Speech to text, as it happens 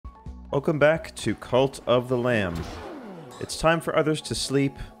Welcome back to Cult of the Lamb. It's time for others to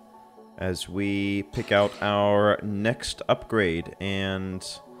sleep as we pick out our next upgrade, and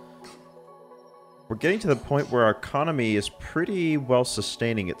we're getting to the point where our economy is pretty well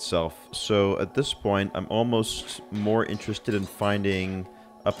sustaining itself. So at this point, I'm almost more interested in finding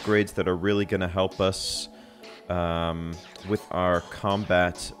upgrades that are really going to help us with our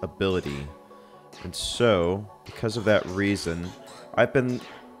combat ability. And so, because of that reason, I've been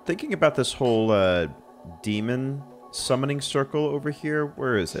thinking about this whole demon summoning circle over here.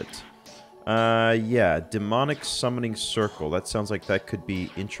 Where is it? Yeah, demonic summoning circle. That sounds like that could be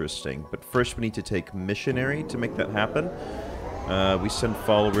interesting. But first we need to take missionary to make that happen. We send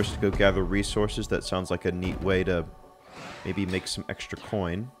followers to go gather resources. That sounds like a neat way to maybe make some extra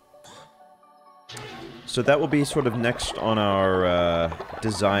coin. So that will be sort of next on our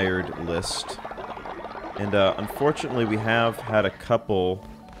desired list. And unfortunately we have had a couple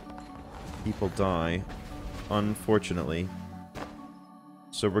people die, unfortunately.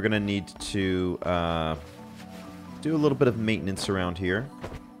 So we're gonna need to do a little bit of maintenance around here.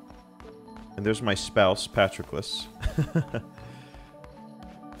 And there's my spouse, Patroclus.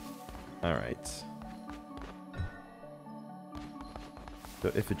 Alright. So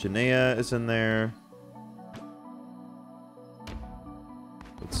Iphigenia is in there.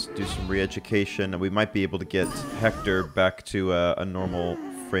 Let's do some re-education, and we might be able to get Hector back to a normal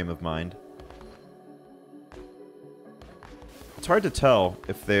frame of mind. It's hard to tell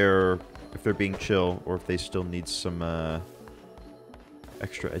if they're being chill or if they still need some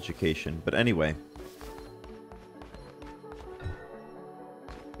extra education. But anyway,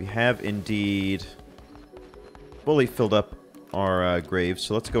 we have indeed fully filled up our graves.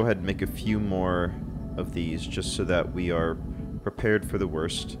 So let's go ahead and make a few more of these, just so that we are prepared for the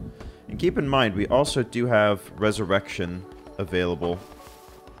worst. And keep in mind, we also do have resurrection available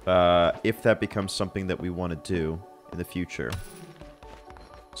if that becomes something that we want to do in the future.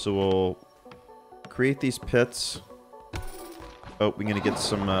 So we'll create these pits. Oh, we're gonna get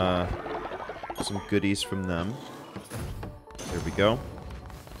some goodies from them. There we go.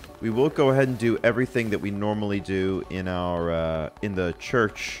 We will go ahead and do everything that we normally do in our in the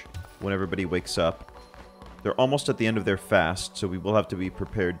church when everybody wakes up. They're almost at the end of their fast, so we will have to be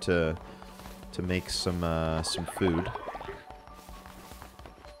prepared to make some food.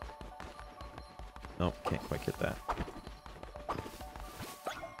 Oh, can't quite get that.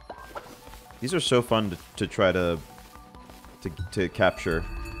 These are so fun to try to capture.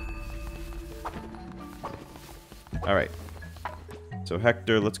 Alright. So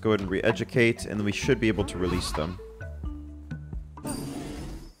Hector, let's go ahead and re-educate, and then we should be able to release them.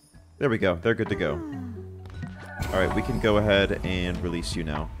 There we go. They're good to go. Alright, we can go ahead and release you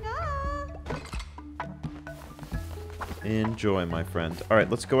now. Enjoy, my friend. Alright,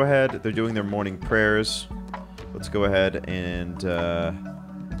 let's go ahead. They're doing their morning prayers. Let's go ahead and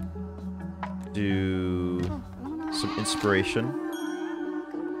do some inspiration.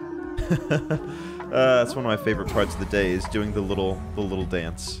 That's one of my favorite parts of the day, is doing the little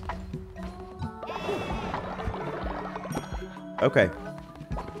dance. Okay.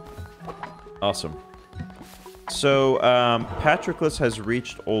 Awesome. So, Patroclus has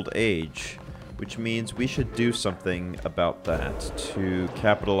reached old age, which means we should do something about that to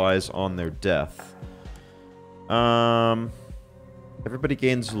capitalize on their death. Everybody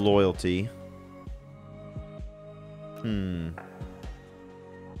gains loyalty. The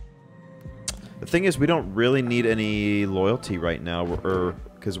thing is, we don't really need any loyalty right now,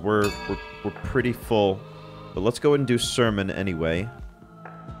 because we're pretty full. But let's go ahead and do sermon anyway.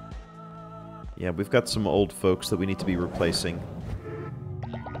 Yeah, we've got some old folks that we need to be replacing.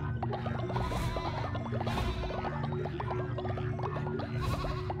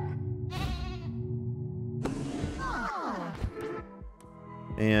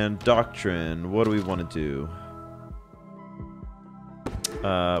 And doctrine, what do we want to do?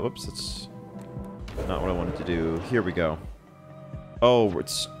 Whoops, that's not what I wanted to do. Here we go. Oh,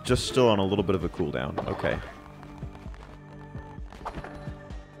 it's just still on a little bit of a cooldown. Okay.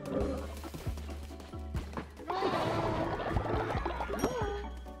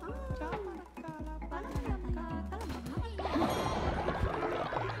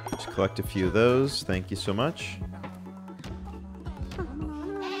 Just collect a few of those. Thank you so much.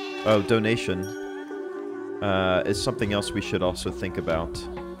 Oh, donation is something else we should also think about.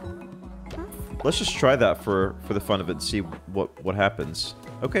 Let's just try that for the fun of it and see what happens.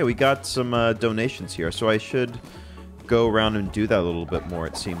 Okay, we got some donations here, so I should go around and do that a little bit more,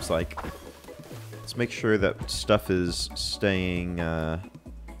 it seems like. Let's make sure that stuff is staying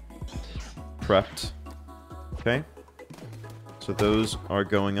prepped. Okay. So So those are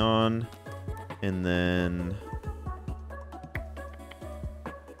going on. And then...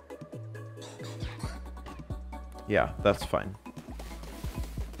 yeah, that's fine.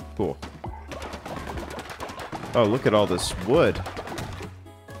 Cool. Oh, look at all this wood.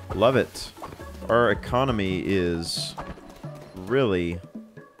 Love it. Our economy is really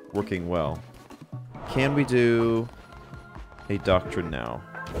working well. Can we do a doctrine now?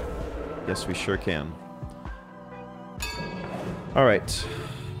 Yes, we sure can. Alright.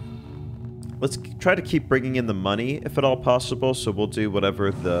 Let's try to keep bringing in the money, if at all possible, so we'll do whatever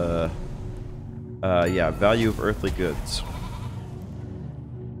the... yeah, value of earthly goods.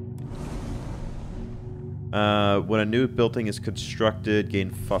 When a new building is constructed,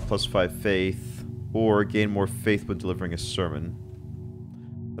 gain +5 faith, or gain more faith when delivering a sermon.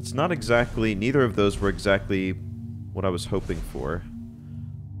 That's not exactly... neither of those were exactly what I was hoping for.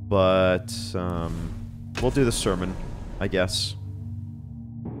 But, we'll do the sermon, I guess.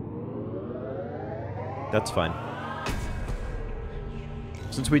 That's fine.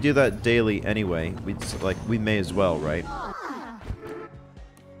 Since we do that daily anyway, we may as well, right?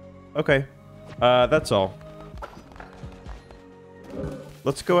 Okay. That's all.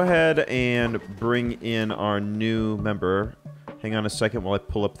 Let's go ahead and bring in our new member. Hang on a second while I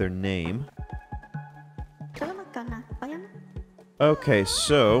pull up their name. Okay,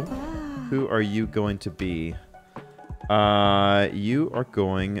 so who are you going to be? You are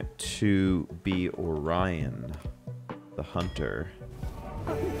going to be Orion, the hunter.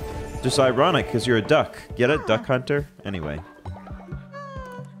 Just ironic, because you're a duck. Get it? Duck hunter? Anyway.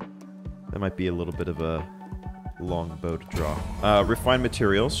 That might be a little bit of a long bow to draw. Refined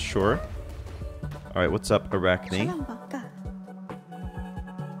materials, sure. Alright, what's up, Arachne?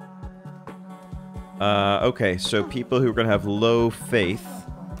 Okay, so people who are going to have low faith.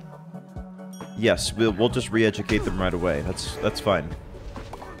 Yes, we'll just re-educate them right away. That's fine.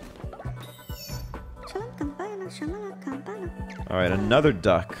 Alright, another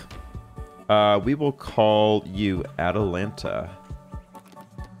duck. We will call you Atalanta.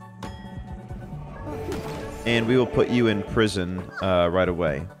 And we will put you in prison right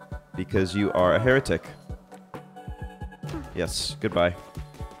away. Because you are a heretic. Yes, goodbye.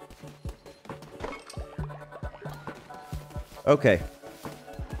 Okay.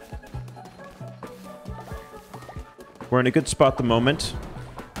 We're in a good spot at the moment.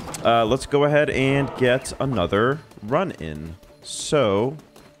 Let's go ahead and get another run in. So,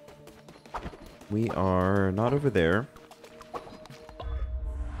 we are not over there.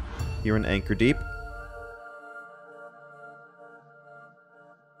 Here in Anchor Deep.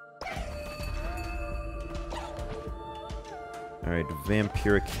 Alright,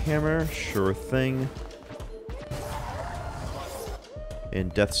 Vampiric Hammer, sure thing.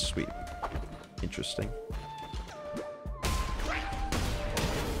 And Death Sweep. Interesting.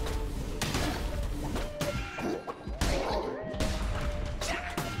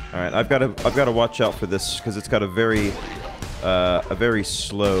 Alright, I've got to watch out for this because it's got a very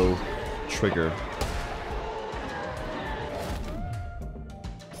slow trigger.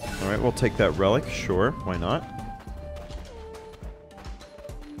 Alright, we'll take that relic, sure, why not?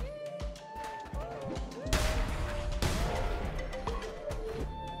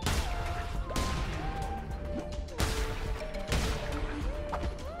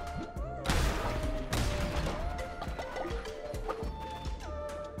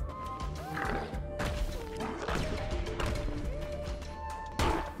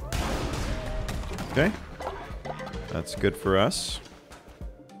 Okay. That's good for us.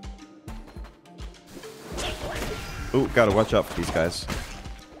 Ooh, gotta watch out for these guys.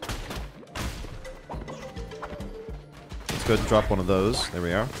 Let's go ahead and drop one of those. There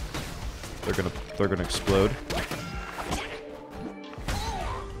we are. They're gonna explode.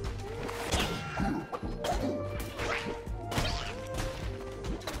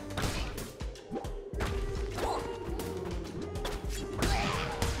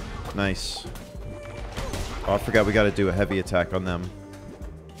 Nice. Oh, I forgot we gotta do a heavy attack on them.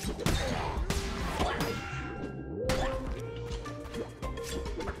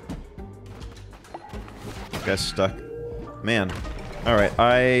 Guy's stuck. Man. Alright,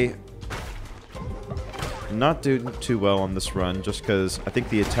 I'm not doing too well on this run, just because I think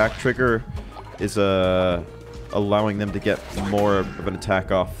the attack trigger is allowing them to get more of an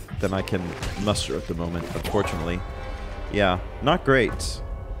attack off than I can muster at the moment, unfortunately. Yeah, not great.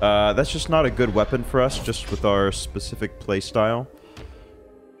 That's just not a good weapon for us, just with our specific playstyle.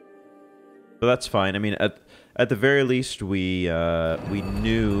 But that's fine. I mean, at the very least, we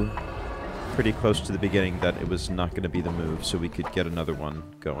knew pretty close to the beginning that it was not going to be the move, so we could get another one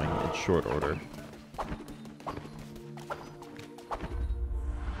going in short order.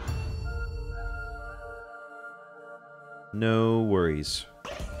 No worries.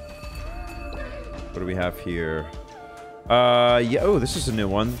 What do we have here? Yeah, oh, this is a new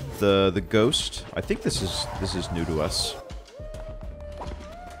one. The ghost. I think this is new to us.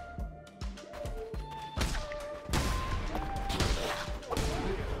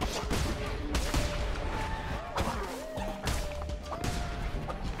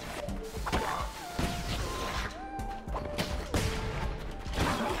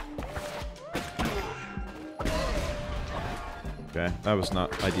 Okay, that was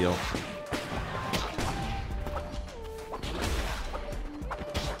not ideal.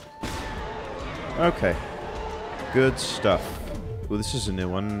 Okay. Good stuff. Ooh, this is a new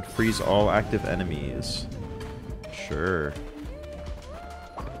one. Freeze all active enemies. Sure.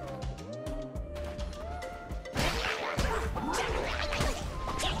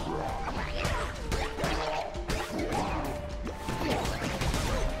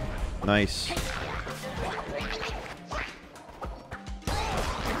 Nice.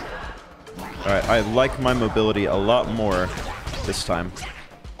 Alright, I like my mobility a lot more this time.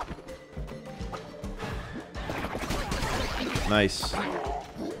 Nice. Let's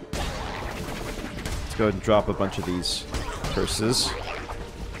go ahead and drop a bunch of these curses.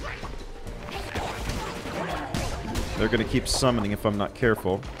 They're gonna keep summoning if I'm not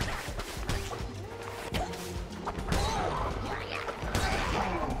careful.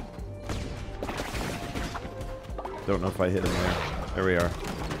 Don't know if I hit him there. There we are.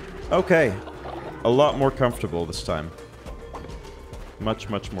 Okay. A lot more comfortable this time. Much,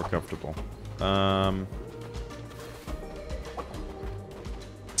 much more comfortable.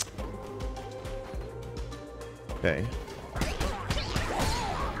 Okay.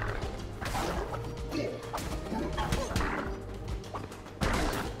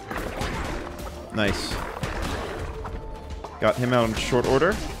 Nice. Got him out in short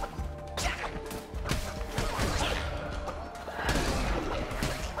order.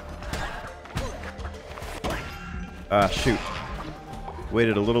 Ah, shoot.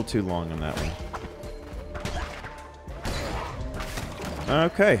 Waited a little too long on that one.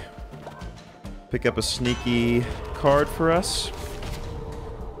 Okay. Pick up a sneaky card for us.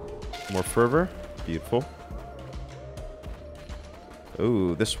 More fervor. Beautiful.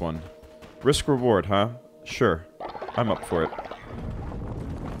 Ooh, this one. Risk reward, huh? Sure. I'm up for it.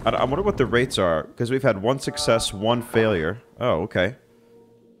 I wonder what the rates are, because we've had 1 success, 1 failure. Oh, okay.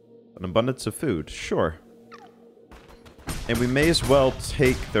 An abundance of food. Sure. And we may as well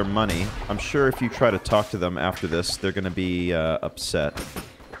take their money. I'm sure if you try to talk to them after this, they're going to be upset.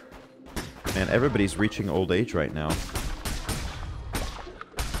 Man, everybody's reaching old age right now.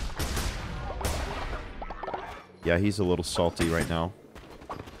 Yeah, he's a little salty right now.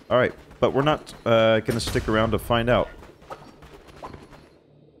 Alright, but we're not going to stick around to find out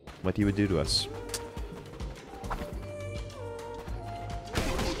what he would do to us.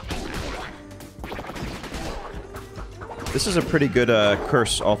 This is a pretty good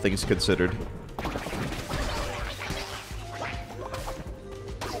curse, all things considered.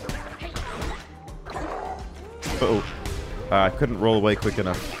 Uh-oh. I couldn't roll away quick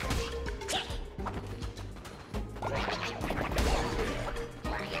enough.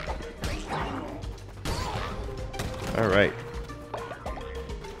 Alright.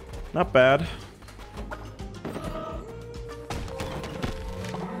 Not bad.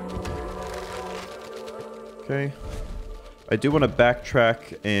 Okay. I do want to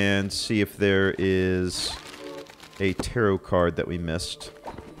backtrack and see if there is a tarot card that we missed.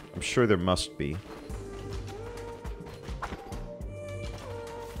 I'm sure there must be.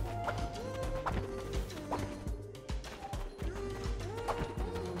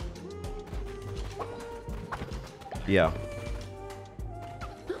 Yeah.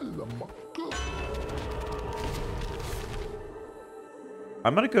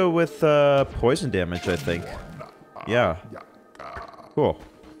 I'm gonna go with poison damage, I think. Yeah. Cool.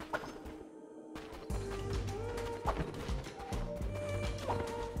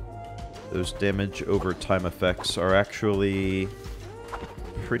 Those damage over time effects are actually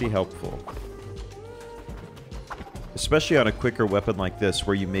pretty helpful. Especially on a quicker weapon like this,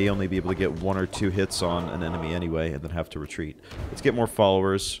 where you may only be able to get 1 or 2 hits on an enemy anyway, and then have to retreat. Let's get more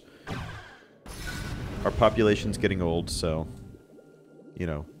followers. Our population's getting old, so... you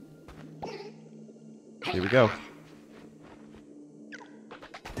know. Here we go.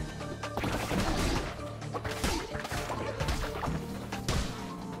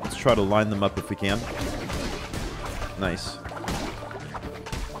 Let's try to line them up if we can. Nice.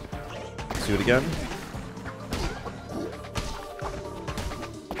 Let's do it again.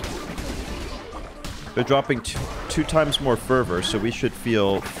 They're dropping two times more fervor, so we should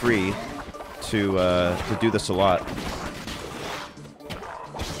feel free to do this a lot.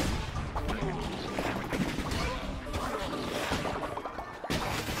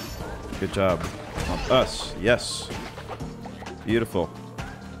 Good job. On us. Yes. Beautiful.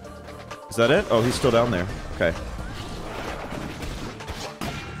 Is that it? Oh, he's still down there. Okay.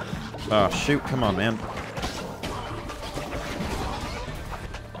 Oh, shoot. Come on, man.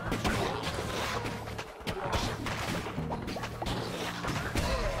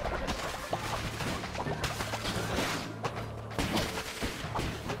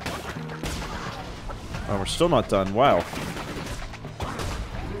 Oh, we're still not done. Wow.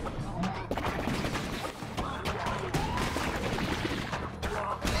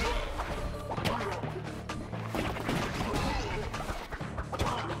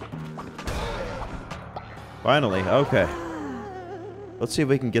 Finally, okay. Let's see if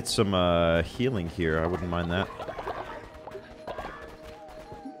we can get some healing here. I wouldn't mind that.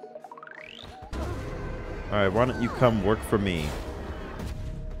 Alright, why don't you come work for me?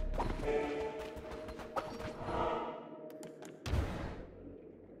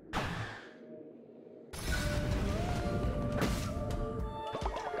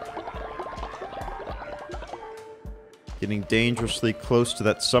 Getting dangerously close to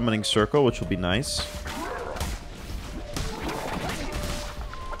that summoning circle, which will be nice.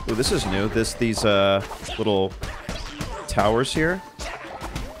 Ooh, this is new. These little towers here.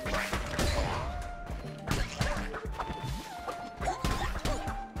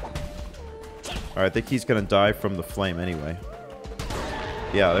 Alright, I think he's gonna die from the flame anyway.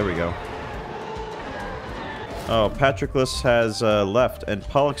 Yeah, there we go. Oh, Patroclus has left, and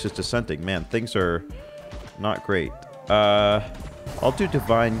Pollux is dissenting. Man, things are not great. I'll do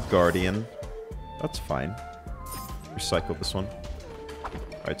Divine Guardian. That's fine. Recycle this one.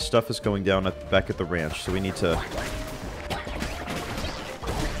 Alright, stuff is going down back at the ranch, so we need to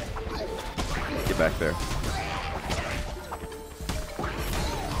get back there.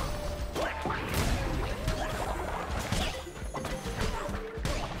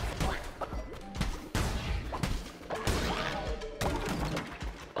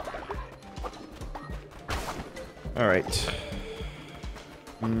 Alright.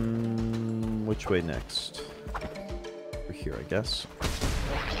 Which way next? Over here, I guess.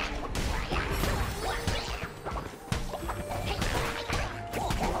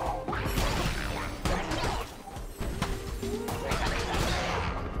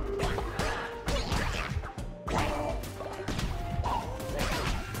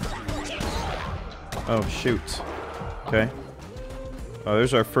 Oh, shoot. Okay. Oh,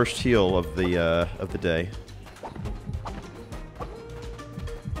 there's our first heal of the day.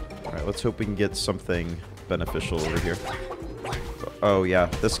 Alright, let's hope we can get something beneficial over here. Oh, yeah.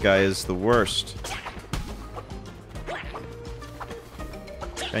 This guy is the worst.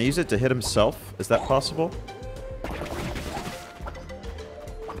 Can I use it to hit himself? Is that possible?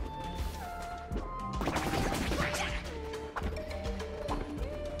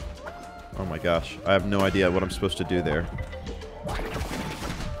 Oh my gosh. I have no idea what I'm supposed to do there.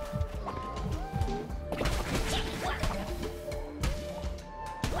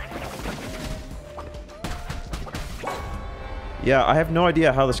 Yeah, I have no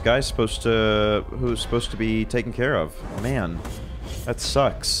idea how this guy's supposed to... who's supposed to be taken care of. Man, that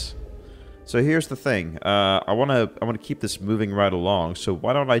sucks. So here's the thing. I wanna keep this moving right along, so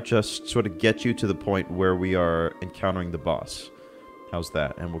why don't I just sort of get you to the point where we are encountering the boss? How's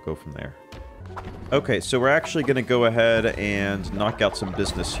that? And we'll go from there. Okay, so we're actually gonna go ahead and knock out some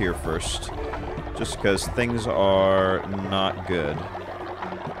business here first. Just because things are not good.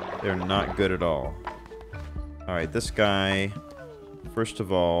 They're not good at all. Alright, this guy... First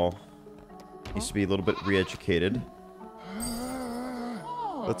of all, needs to be a little bit re-educated.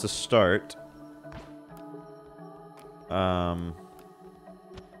 That's a start. Alright,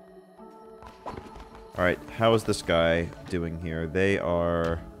 how is this guy doing here? They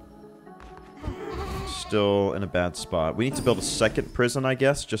are still in a bad spot. We need to build a second prison, I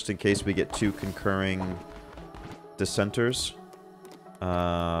guess, just in case we get two concurring dissenters.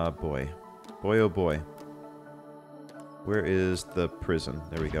 Boy. Boy, oh boy. Where is the prison?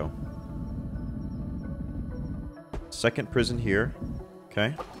 There we go. Second prison here.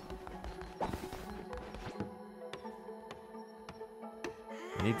 Okay.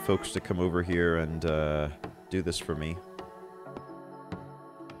 I need folks to come over here and do this for me.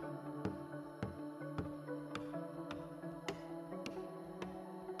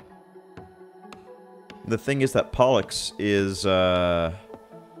 The thing is that Pollux is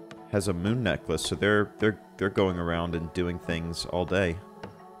has a moon necklace, so they're going around and doing things all day.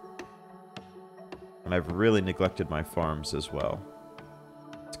 And I've really neglected my farms as well.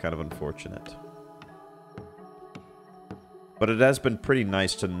 It's kind of unfortunate. But it has been pretty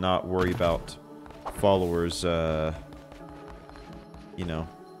nice to not worry about followers, you know,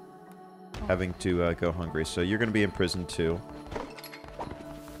 having to go hungry. So you're going to be in prison too.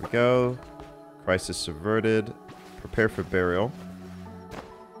 Here we go. Crisis averted. Prepare for burial.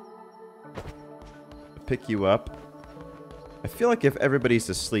 Pick you up. I feel like if everybody's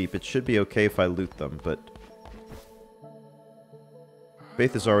asleep, it should be okay if I loot them, but...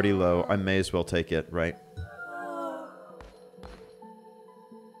 Faith is already low. I may as well take it, right?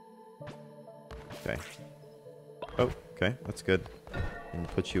 Okay. Oh, okay. That's good. And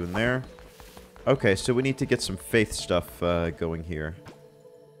put you in there. Okay, so we need to get some faith stuff going here.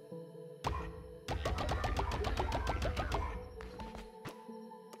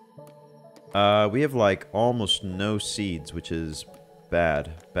 We have, like, almost no seeds, which is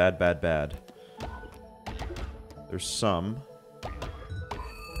bad. Bad, bad, bad. There's some.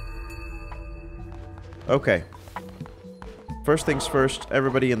 Okay. First things first,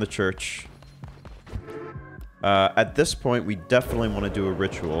 everybody in the church. At this point, we definitely want to do a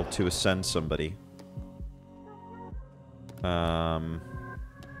ritual to ascend somebody.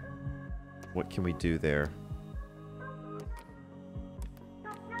 What can we do there?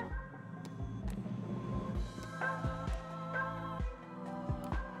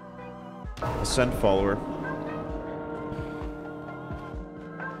 Ascend follower.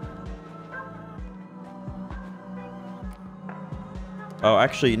 Oh,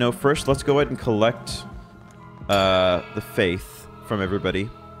 actually, you know, first let's go ahead and collect the faith from everybody,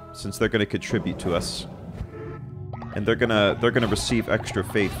 since they're going to contribute to us, and they're gonna receive extra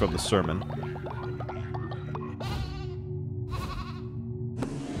faith from the sermon.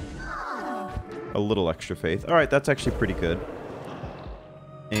 A little extra faith. All right, that's actually pretty good.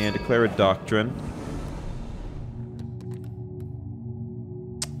 And declare a doctrine.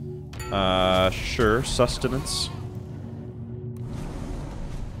 Sure, sustenance.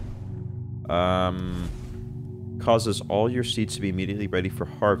 Causes all your seeds to be immediately ready for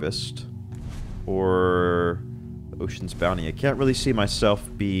harvest. Or the ocean's bounty. I can't really see myself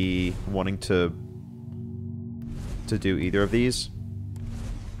be wanting to do either of these.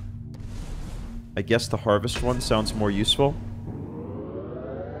 I guess the harvest one sounds more useful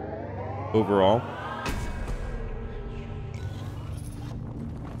overall.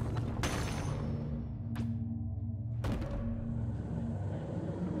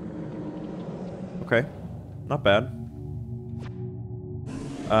 Okay, not bad.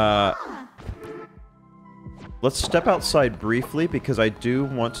 Let's step outside briefly because I do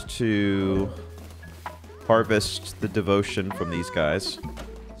want to harvest the devotion from these guys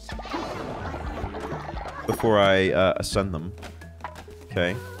before I ascend them.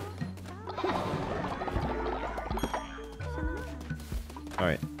 Okay.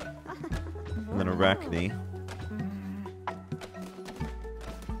 Alright. And then Arachne.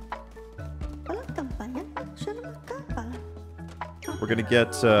 We're gonna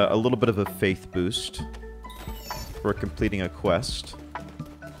get a little bit of a faith boost for completing a quest.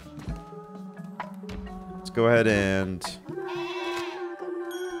 Let's go ahead and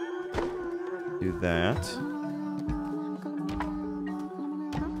do that.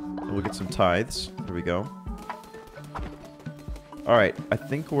 And we'll get some tithes. There we go. Alright, I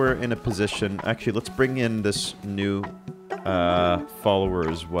think we're in a position... Actually, let's bring in this new follower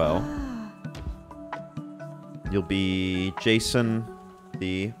as well. You'll be Jason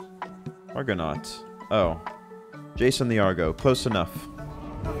the Argonaut. Oh. Jason the Argo. Close enough.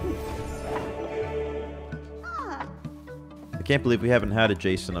 I can't believe we haven't had a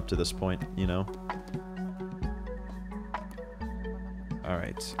Jason up to this point, you know?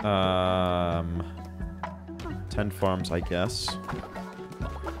 Alright. 10 farms, I guess.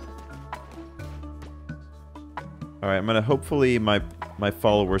 Alright, I'm gonna... Hopefully my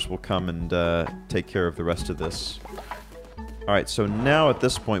followers will come and take care of the rest of this. Alright, so now at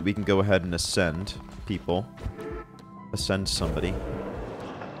this point we can go ahead and ascend people. Ascend somebody.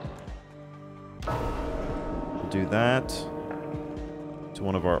 Do that to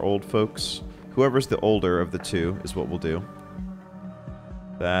one of our old folks. Whoever's the older of the two is what we'll do.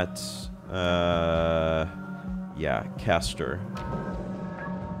 That, yeah, Caster.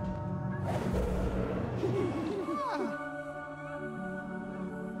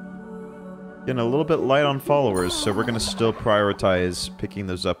 Getting a little bit light on followers, so we're going to still prioritize picking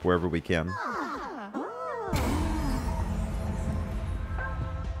those up wherever we can.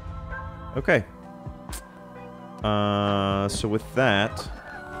 Okay. So with that,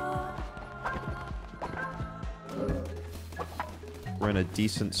 we're in a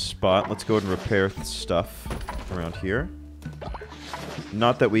decent spot. Let's go ahead and repair stuff around here.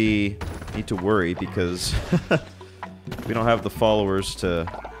 Not that we need to worry, because we don't have the followers to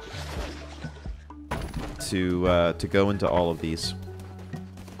go into all of these.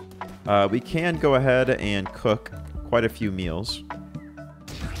 We can go ahead and cook quite a few meals.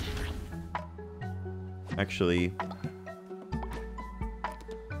 Actually,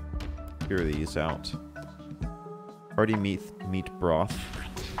 clear these out. Hearty meat broth.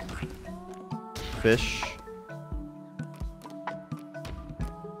 Fish.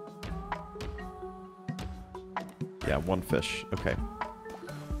 Yeah, one fish. Okay.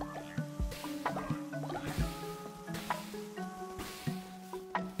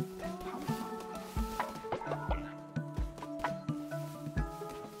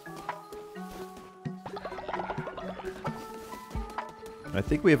 I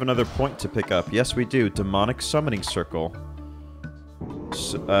think we have another point to pick up. Yes, we do. Demonic summoning circle.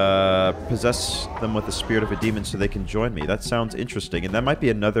 Possess them with the spirit of a demon so they can join me. That sounds interesting. And that might be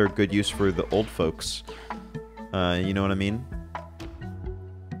another good use for the old folks. You know what I mean?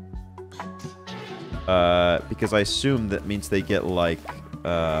 Because I assume that means they get, like,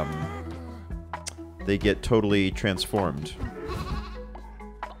 they get totally transformed.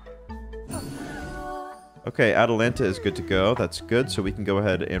 Okay, Atalanta is good to go. That's good, so we can go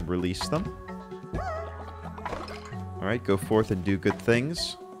ahead and release them. Alright, go forth and do good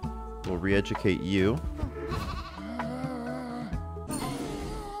things. We'll re-educate you.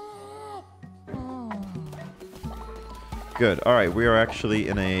 Good. Alright, we are actually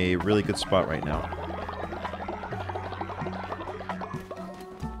in a really good spot right now.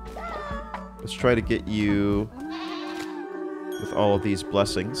 Let's try to get you with all of these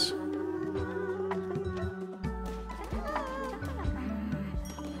blessings.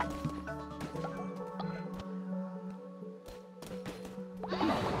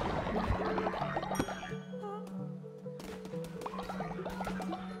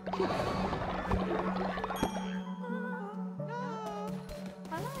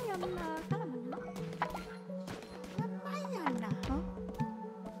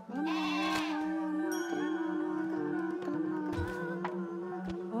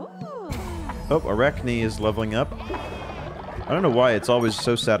 Oh, Arachne is leveling up. I don't know why, it's always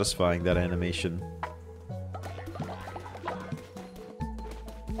so satisfying, that animation.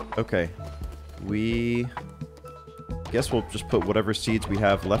 Okay. We... guess we'll just put whatever seeds we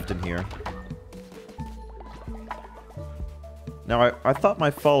have left in here. Now, I thought my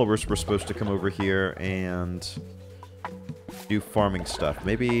followers were supposed to come over here and do farming stuff.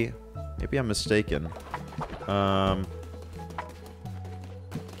 Maybe I'm mistaken.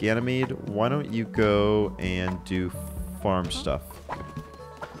 Ganymede, why don't you go and do farm stuff?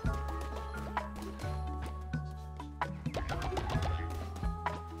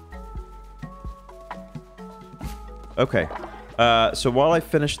 Okay. So while I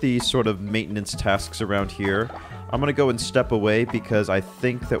finish these sort of maintenance tasks around here, I'm going to go and step away because I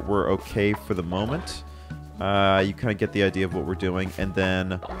think that we're okay for the moment. You kind of get the idea of what we're doing. And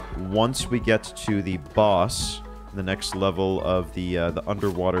then once we get to the boss, the next level of the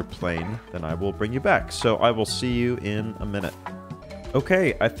underwater plane, then I will bring you back. So I will see you in a minute.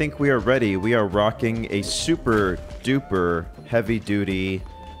 Okay, I think we are ready. We are rocking a super duper heavy duty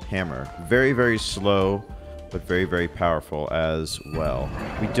hammer. Very, very slow, but very, very powerful as well.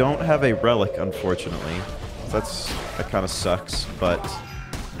 We don't have a relic, unfortunately. That kind of sucks, but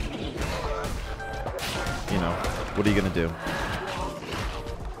you know, what are you gonna do?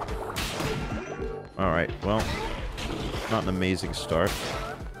 Alright, well, not an amazing start.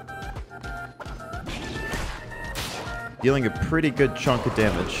 Dealing a pretty good chunk of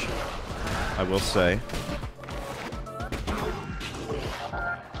damage, I will say.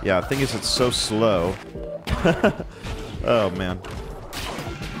 Yeah, the thing is, it's so slow. Oh, man.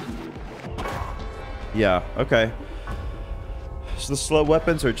 Yeah, okay. So the slow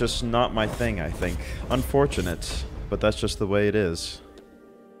weapons are just not my thing, I think. Unfortunate, but that's just the way it is.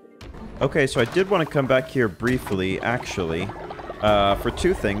 Okay, so I did want to come back here briefly, actually, for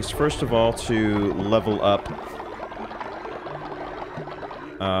two things. First of all, to level up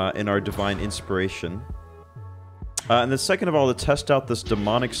in our Divine Inspiration. And then second of all, to test out this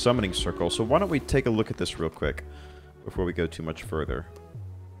demonic summoning circle. So why don't we take a look at this real quick before we go too much further.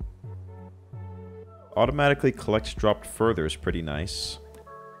 Automatically collect dropped further is pretty nice.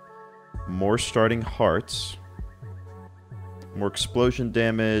 More starting hearts. More explosion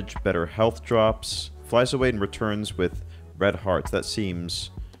damage, better health drops. Flies away and returns with red hearts. That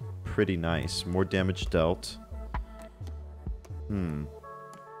seems pretty nice. More damage dealt.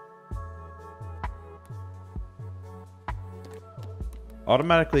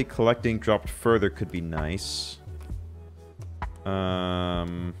 Automatically collecting dropped further could be nice.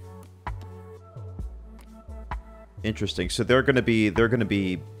 Interesting. So they're gonna be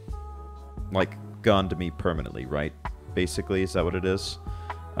like gone to me permanently, right? Basically, is that what it is?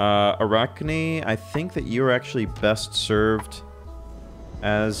 Arachne, I think that you're actually best served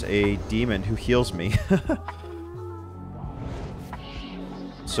as a demon who heals me.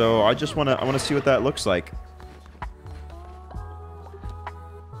 So I just I wanna see what that looks like.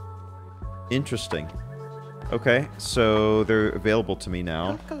 Interesting. Okay, so they're available to me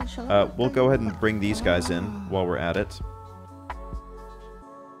now. We'll go ahead and bring these guys in while we're at it.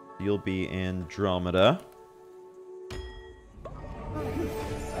 You'll be Andromeda.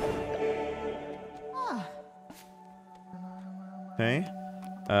 Okay.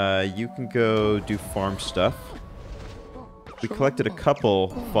 You can go do farm stuff. We collected a couple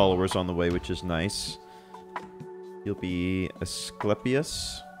followers on the way, which is nice. You'll be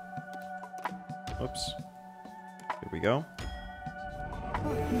Asclepius. Oops. Here we go.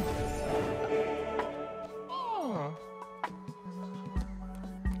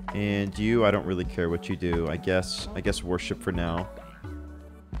 And you, I don't really care what you do. I guess worship for now.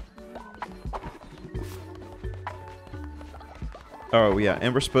 Oh, yeah,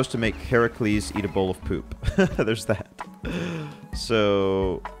 and we're supposed to make Heracles eat a bowl of poop. There's that.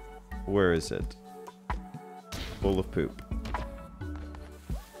 So, where is it? Bowl of poop.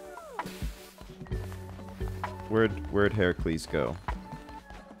 Where'd Heracles go?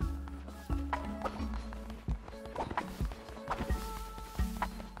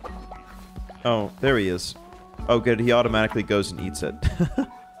 Oh, there he is. Oh, good. He automatically goes and eats it.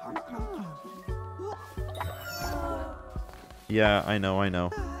 Yeah, I know. I know.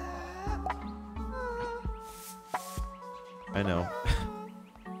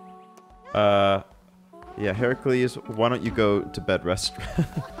 Yeah, Heracles, why don't you go to bed rest?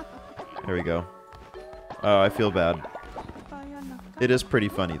 There we go. Oh, I feel bad. It is pretty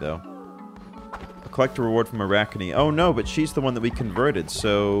funny, though. Collect a reward from Arachne. Oh, no, but she's the one that we converted,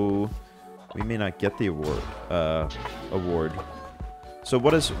 so we may not get the award. So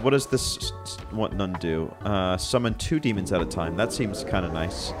what does this one do? Summon 2 demons at a time. That seems kind of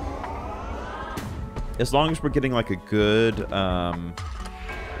nice. As long as we're getting like a good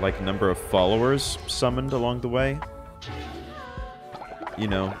like number of followers summoned along the way, you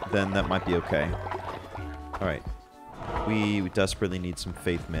know, then that might be okay. All right, we desperately need some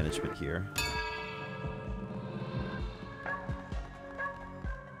faith management here.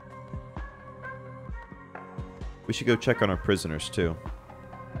 We should go check on our prisoners, too.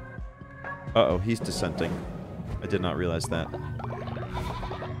 Uh-oh, he's dissenting. I did not realize that.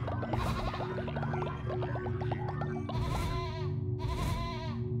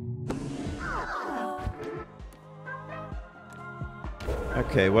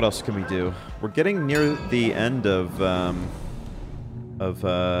 Okay, what else can we do? We're getting near the end of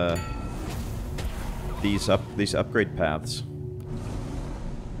these upgrade paths.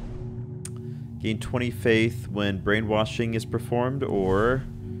 Gain 20 faith when brainwashing is performed, or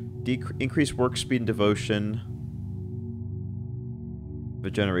increase work speed and devotion of a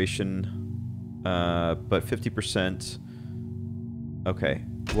generation, but 50%. Okay,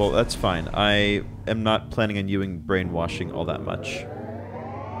 well, that's fine. I am not planning on using brainwashing all that much.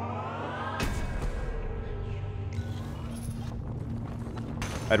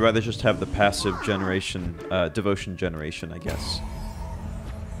 I'd rather just have the passive generation, devotion generation, I guess.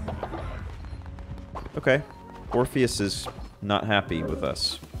 Okay. Orpheus is not happy with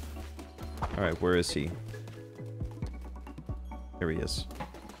us. Alright, where is he? Here he is.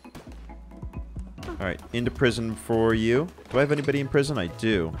 Alright, into prison for you. Do I have anybody in prison? I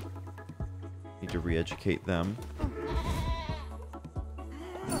do. Need to re-educate them.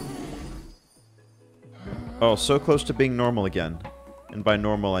 Oh, so close to being normal again. And by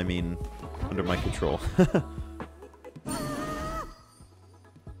normal, I mean under my control.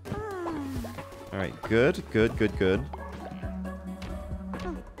 Alright, good, good, good, good.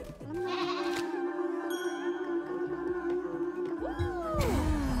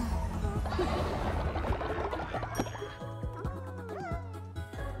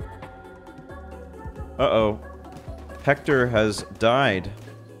 Uh-oh. Hector has died.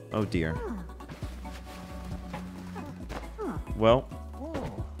 Oh dear. Well,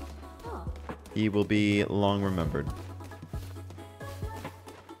 he will be long remembered.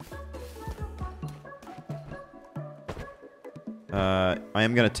 I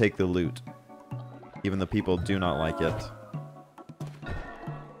am going to take the loot, even though people do not like it.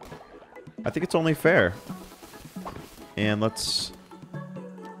 I think it's only fair. And let's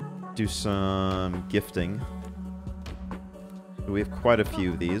do some gifting. We have quite a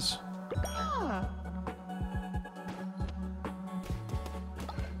few of these.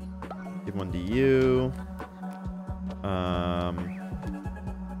 Give one to you.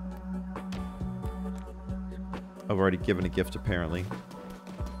 I've already given a gift, apparently.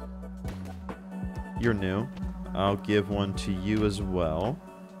 You're new. I'll give one to you as well.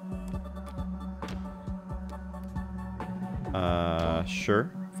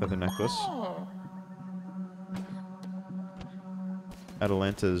 Sure. Feather necklace.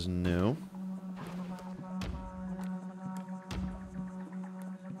 Atalanta is new.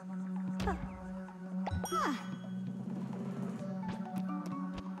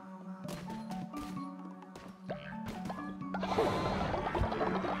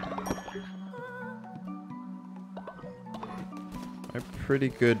 Pretty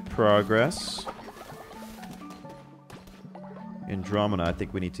good progress. Andromeda, I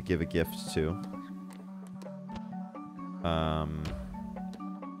think we need to give a gift to.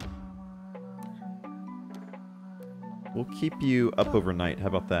 We'll keep you up overnight. How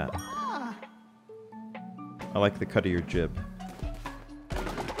about that? I like the cut of your jib.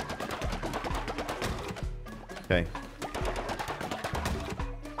 Okay.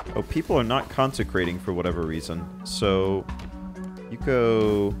 Oh, people are not consecrating for whatever reason. So, you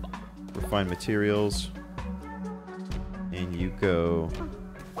go refine materials. And you go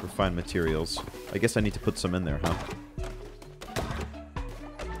refine materials. I guess I need to put some in there, huh?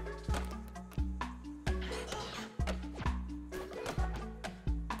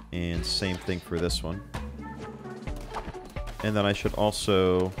 And same thing for this one. And then I should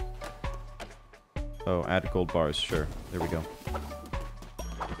also... Oh, add gold bars, sure. There we go.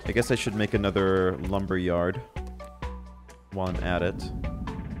 I guess I should make another lumber yard while I'm at it.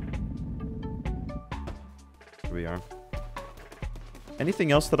 Here we are.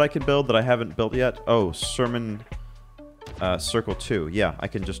 Anything else that I can build that I haven't built yet? Oh, Sermon Circle 2. Yeah, I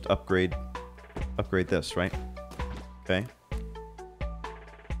can just upgrade this, right? Okay.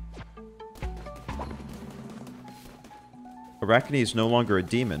 Arachne is no longer a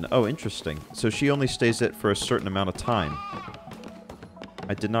demon. Oh, interesting. So she only stays it for a certain amount of time.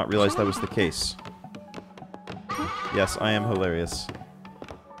 I did not realize that was the case. Yes, I am hilarious.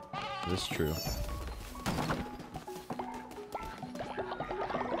 It is true.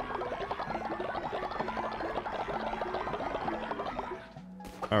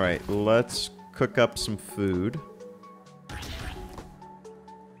 Alright, let's cook up some food.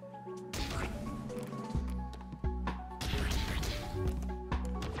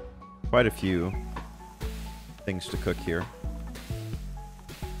 Quite a few things to cook here.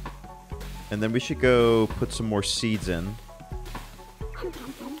 And then we should go put some more seeds in.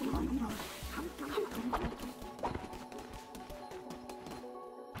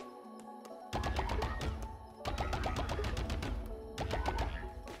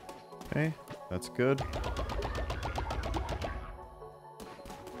 Okay, that's good.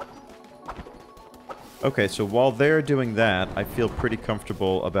 Okay, so while they're doing that, I feel pretty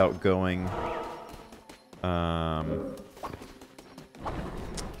comfortable about going...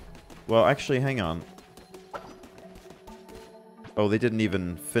 Well, actually, hang on. Oh, they didn't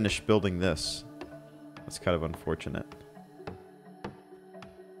even finish building this. That's kind of unfortunate.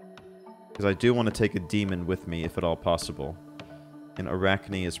 Because I do want to take a demon with me, if at all possible. And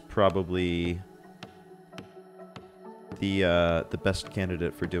Arachne is probably the best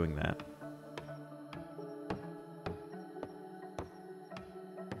candidate for doing that.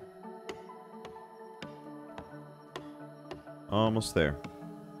 Almost there.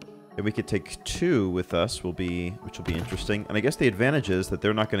 And we could take 2 with us, which will be interesting. And I guess the advantage is that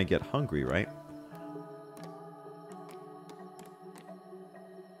they're not going to get hungry, right?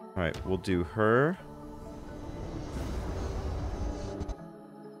 Alright, we'll do her.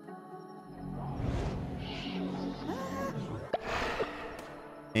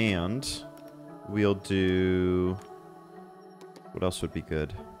 And we'll do... What else would be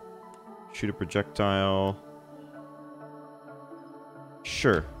good? Shoot a projectile.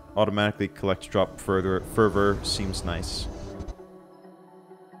 Sure. Automatically collect drop fervor seems nice.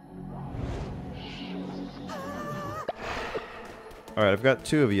 Alright, I've got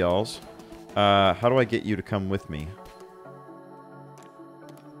 2 of y'alls. How do I get you to come with me?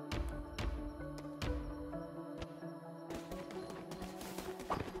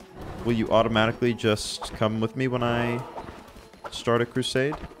 Will you automatically just come with me when I start a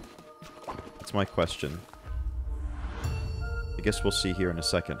crusade? That's my question. I guess we'll see here in a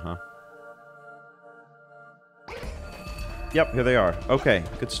second, huh? Yep, here they are. Okay,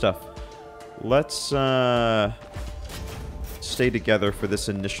 good stuff. Let's stay together for this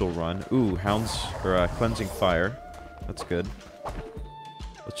initial run. Ooh, hounds or cleansing fire. That's good.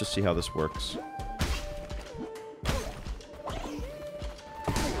 Let's just see how this works.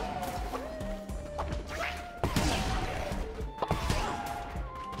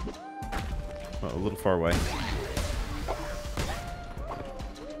 Oh, a little far away.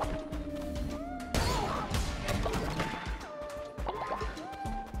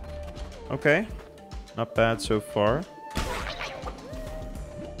 Okay. Not bad so far.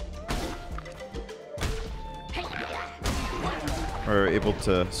 We're able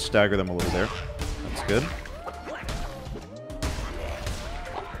to stagger them a little there. That's good.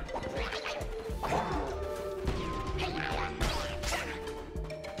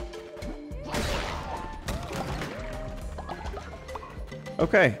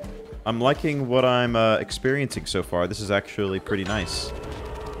 Okay. I'm liking what I'm experiencing so far. This is actually pretty nice.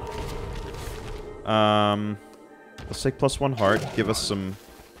 Let's take +1 heart. Give us some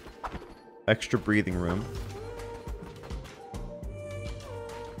extra breathing room.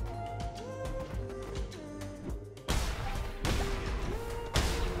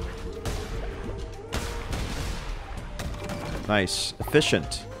 Nice.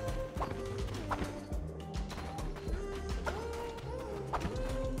 Efficient.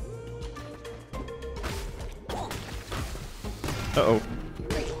 Uh-oh.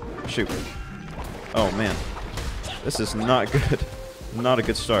 Shoot. Oh, man. This is not good. Not a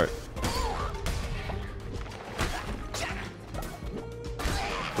good start.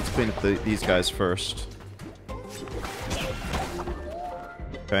 Let's clean up these guys first.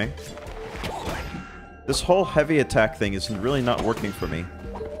 Okay. This whole heavy attack thing is really not working for me.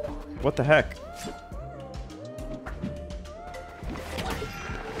 What the heck?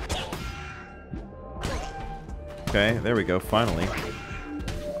 Okay, there we go, finally.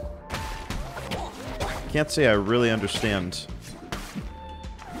 Can't say I really understand.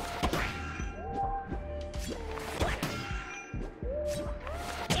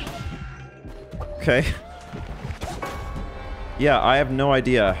 Okay. Yeah, I have no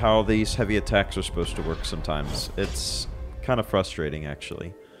idea how these heavy attacks are supposed to work sometimes. It's kind of frustrating,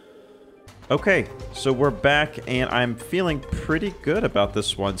 actually. Okay, so we're back, and I'm feeling pretty good about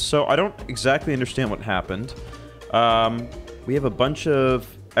this one. So I don't exactly understand what happened. We have a bunch of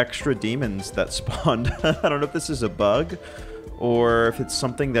extra demons that spawned. I don't know if this is a bug, or if it's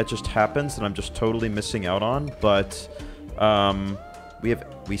something that just happens and I'm just totally missing out on, but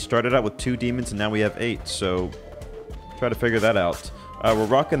we started out with 2 demons, and now we have 8, so try to figure that out. We're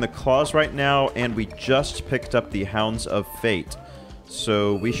rocking the claws right now, and we just picked up the Hounds of Fate.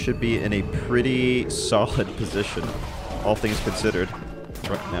 So we should be in a pretty solid position, all things considered,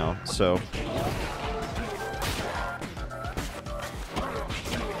 right now. So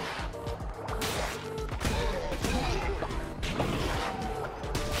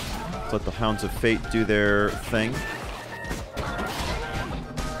let's let the Hounds of Fate do their thing.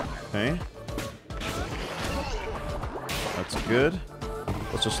 Okay. That's good.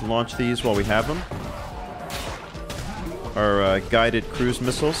 Let's just launch these while we have them. Our guided cruise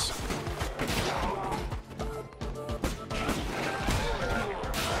missiles.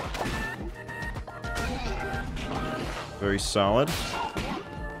 Very solid.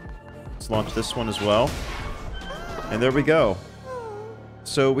 Let's launch this one as well. And there we go.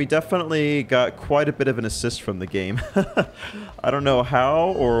 So we definitely got quite a bit of an assist from the game. I don't know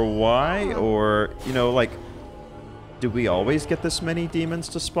how or why, or, you know, like, do we always get this many demons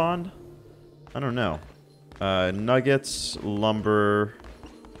to spawn? I don't know. Nuggets, lumber.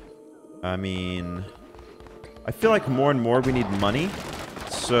 I mean, I feel like more and more we need money,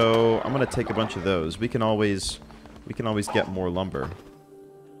 so I'm gonna take a bunch of those. We can always get more lumber.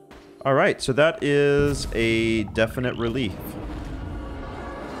 All right, so that is a definite relief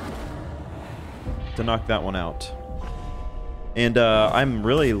to knock that one out. And I'm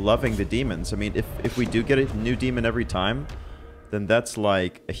really loving the demons. I mean, if we do get a new demon every time, then that's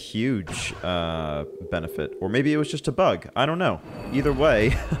like a huge benefit. Or maybe it was just a bug. I don't know. Either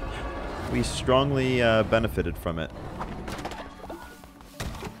way, we strongly benefited from it.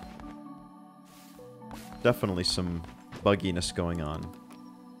 Definitely some bugginess going on.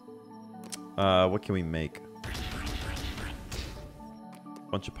 What can we make?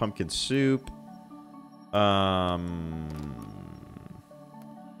 Bunch of pumpkin soup.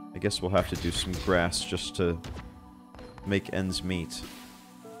 I guess we'll have to do some grass just to make ends meet.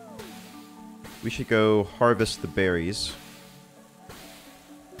 We should go harvest the berries.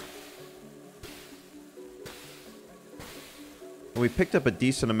 We picked up a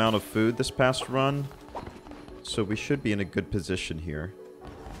decent amount of food this past run, so we should be in a good position here.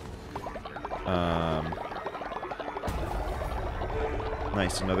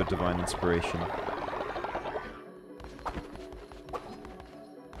 Nice, another divine inspiration.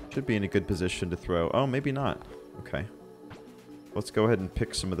 Should be in a good position to throw. Oh, maybe not. Okay. Let's go ahead and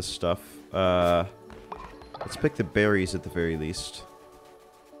pick some of the stuff. Let's pick the berries at the very least.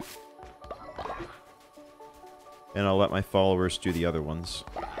 And I'll let my followers do the other ones.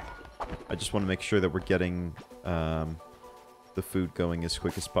 I just want to make sure that we're getting the food going as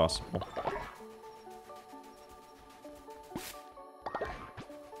quick as possible.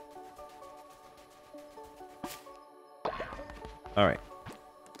 Alright.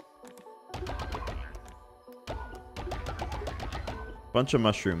 Bunch of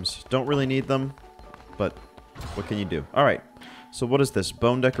mushrooms. Don't really need them, but what can you do? Alright. So what is this?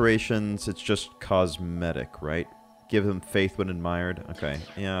 Bone decorations. It's just cosmetic, right? Give them faith when admired. Okay.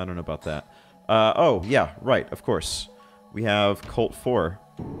 Yeah, I don't know about that. Oh, yeah, right, of course. We have Cult 4.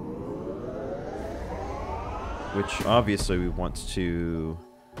 Which, obviously, we want to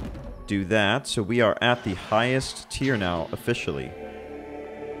do that. So we are at the highest tier now, officially.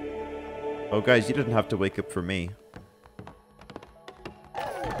 Oh, guys, you didn't have to wake up for me.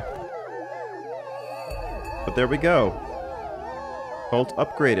 But there we go. Cult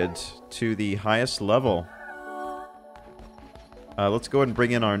upgraded to the highest level. Let's go ahead and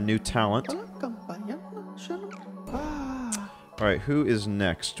bring in our new talent. Alright, who is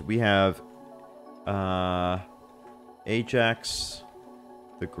next? We have Ajax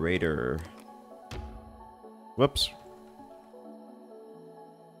the Greater. Whoops.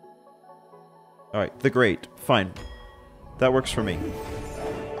 Alright, the Great. Fine. That works for me.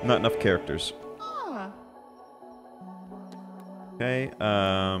 Not enough characters. Okay,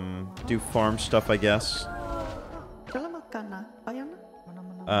 do farm stuff, I guess.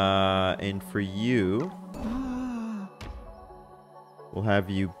 And for you, we'll have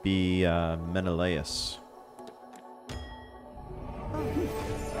you be Menelaus.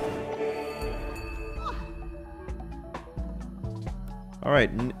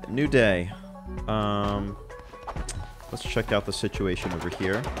 Alright, new day. Let's check out the situation over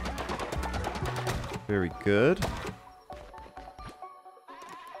here. Very good.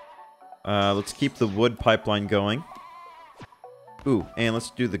 Let's keep the wood pipeline going. Ooh, and let's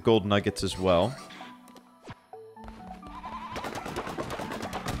do the gold nuggets as well.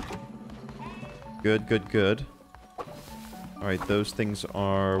 Good, good, good. Alright, those things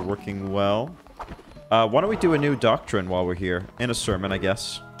are working well. Why don't we do a new doctrine while we're here? And a sermon, I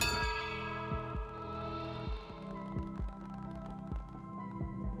guess.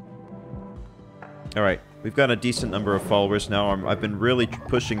 Alright, we've got a decent number of followers now. I've been really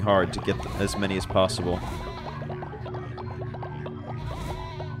pushing hard to get as many as possible.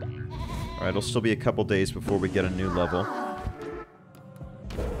 Alright, it'll still be a couple days before we get a new level.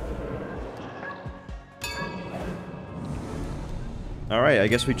 Alright, I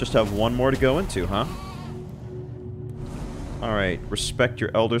guess we just have one more to go into, huh? Alright, respect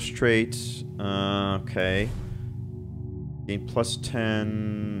your elder's trait. Okay. Gain plus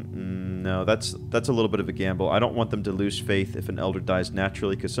 10... No, that's a little bit of a gamble. I don't want them to lose faith if an elder dies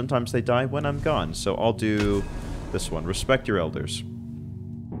naturally, because sometimes they die when I'm gone. So I'll do this one. Respect your elders.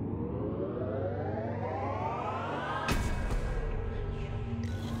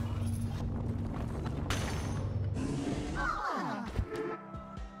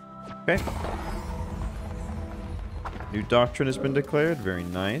 Okay. New doctrine has been declared. Very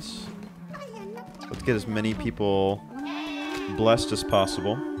nice. Let's get as many people blessed as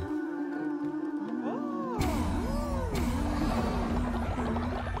possible.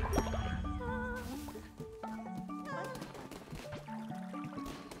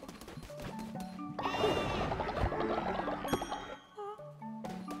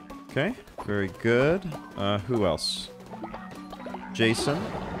 Okay, very good. Who else? Jason.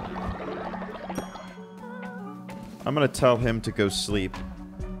 I'm gonna tell him to go sleep.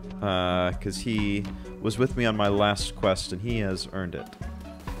 Because he was with me on my last quest, and he has earned it.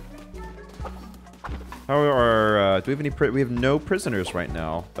 How are, do we have any we have no prisoners right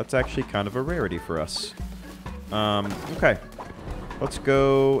now. That's actually kind of a rarity for us. Okay. Let's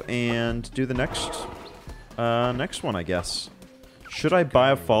go and do the next one, I guess. Should I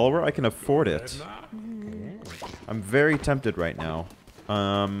buy a follower? I can afford it. I'm very tempted right now.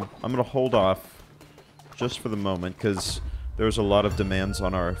 I'm gonna hold off just for the moment, because there's a lot of demands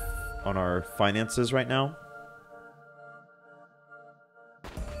on our finances right now.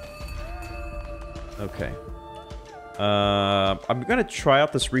 Okay. I'm gonna try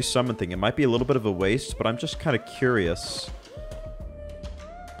out this resummon thing. It might be a little bit of a waste, but I'm just kind of curious.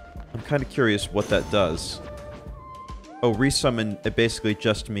 I'm kind of curious what that does. Oh, resummon, it basically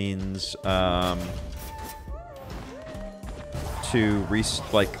just means,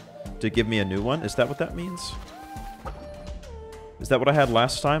 to give me a new one? Is that what that means? Is that what I had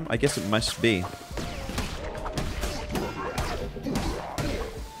last time? I guess it must be.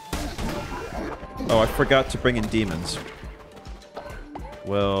 Oh, I forgot to bring in demons.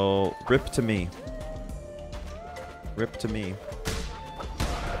 Well, rip to me. Rip to me.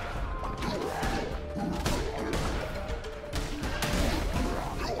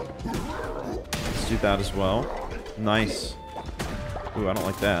 do that as well. Nice. Ooh, I don't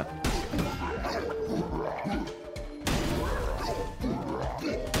like that.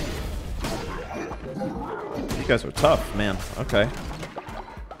 You guys are tough, man. Okay.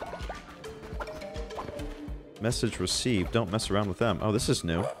 Message received. Don't mess around with them. Oh, this is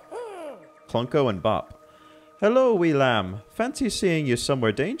new. Clunko and Bop. Hello, wee lamb. Fancy seeing you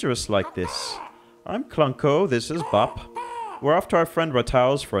somewhere dangerous like this. I'm Clunko. This is Bop. We're off to our friend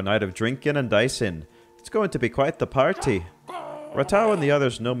Ratau's for a night of drinking and dicing. It's going to be quite the party. Ratau and the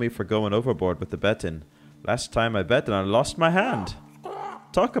others know me for going overboard with the betting. Last time I bet and I lost my hand.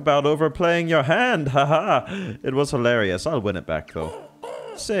 Talk about overplaying your hand, haha. It was hilarious. I'll win it back, though.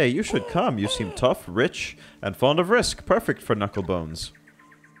 Say, you should come. You seem tough, rich, and fond of risk. Perfect for Knucklebones.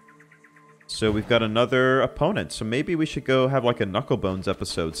 So we've got another opponent. So maybe we should go have like a Knucklebones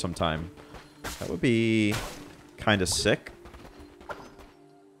episode sometime. That would be kind of sick.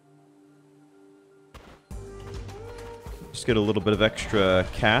 Just get a little bit of extra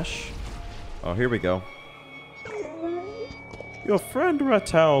cash. Oh, here we go. Your friend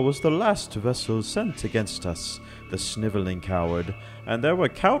Ratau was the last vessel sent against us, the sniveling coward, and there were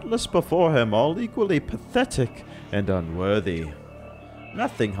countless before him, all equally pathetic and unworthy.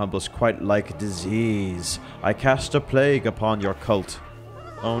 Nothing humbles quite like disease. I cast a plague upon your cult.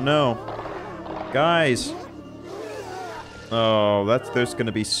 Oh no. Guys. Oh, there's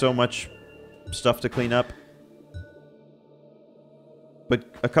gonna be so much stuff to clean up. But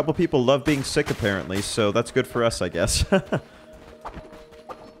a couple people love being sick apparently, so that's good for us, I guess.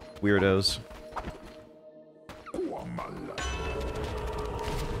 Weirdos.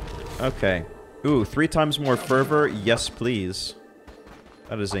 Okay. Ooh, 3 times more fervor? Yes, please.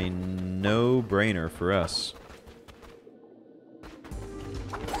 That is a no-brainer for us.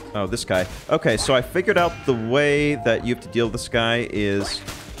 Oh, this guy. Okay, so I figured out the way that you have to deal with this guy is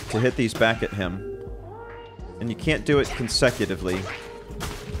to hit these back at him. And you can't do it consecutively.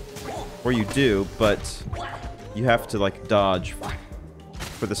 Or you do, but you have to, like, dodge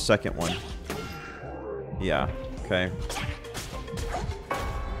for the second one. Yeah, okay.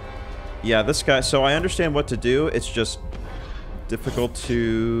 Yeah, this guy... So I understand what to do, it's just difficult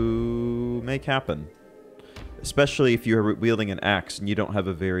to make happen. Especially if you're wielding an axe and you don't have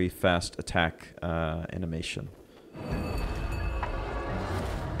a very fast attack animation.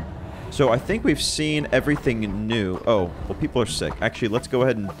 So I think we've seen everything new. Oh, well, people are sick. Actually, let's go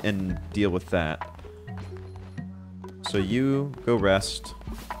ahead and deal with that. So you go rest.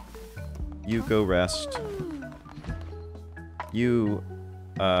 You go rest. You,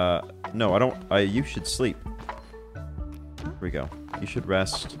 no, I don't, you should sleep. Here we go. You should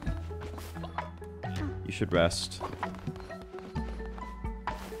rest. You should rest.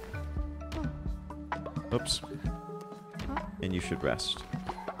 Oops. And you should rest.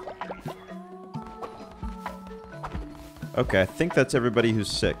 Okay, I think that's everybody who's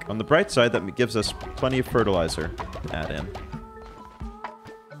sick. On the bright side, that gives us plenty of fertilizer to add in.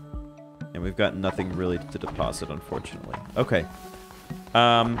 And we've got nothing really to deposit, unfortunately. Okay.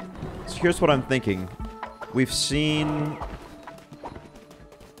 So here's what I'm thinking. We've seen...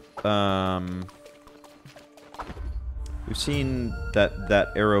 we've seen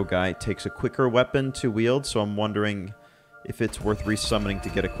that arrow guy takes a quicker weapon to wield, so I'm wondering if it's worth resummoning to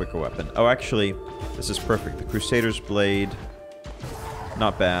get a quicker weapon. Oh, actually, this is perfect. The Crusader's Blade,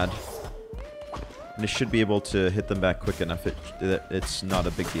 not bad. And it should be able to hit them back quick enough. It's not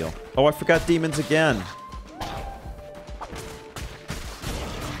a big deal. Oh, I forgot demons again!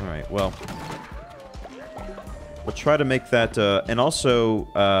 Alright, well. We'll try to make that, and also,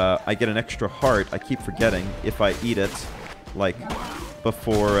 I get an extra heart, I keep forgetting, if I eat it, like,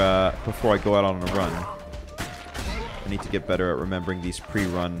 before I go out on a run. I need to get better at remembering these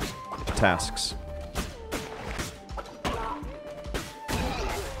pre-run tasks.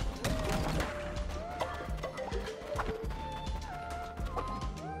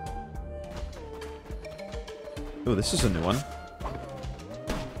 Oh, this is a new one.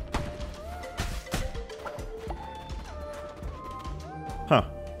 Huh.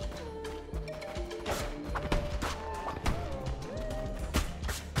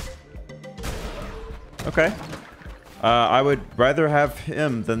 Okay. I would rather have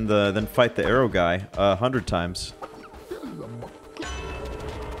him than fight the arrow guy 100 times.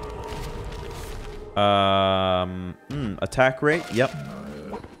 Attack rate? Yep.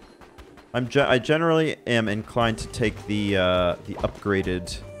 I generally am inclined to take the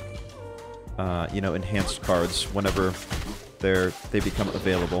upgraded, you know, enhanced cards whenever they become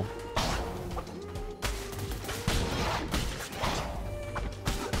available.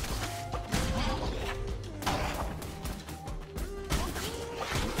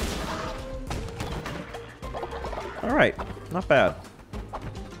 Alright, not bad.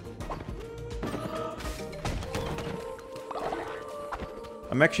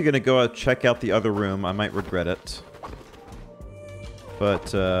 I'm actually going to go check out the other room. I might regret it.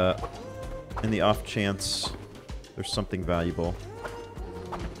 But, in the off chance there's something valuable.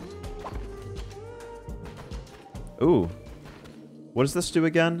 Ooh. What does this do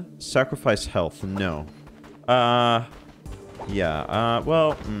again? Sacrifice health. No. Yeah,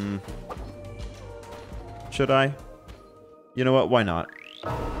 well, should I? You know what? Why not?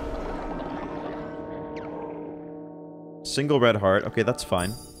 Single red heart. Okay, that's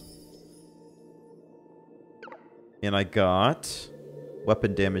fine. And I got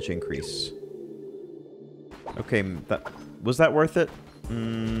weapon damage increase. Okay, was that worth it?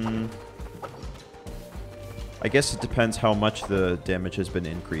 I guess it depends how much the damage has been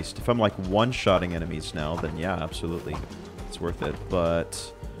increased. If I'm like one-shotting enemies now, then yeah, absolutely. It's worth it,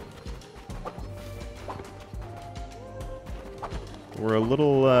 but we're a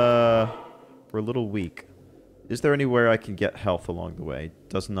little weak. Is there anywhere I can get health along the way?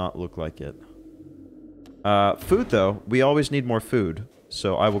 Does not look like it. Food, though. We always need more food,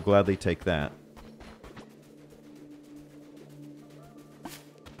 so I will gladly take that.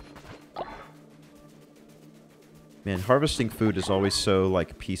 Man, harvesting food is always so,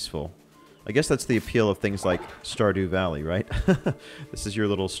 like, peaceful. I guess that's the appeal of things like Stardew Valley, right? This is your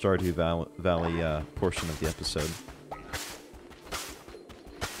little Stardew Valley portion of the episode.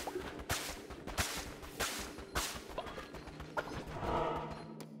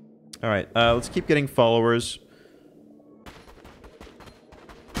 Alright, let's keep getting followers.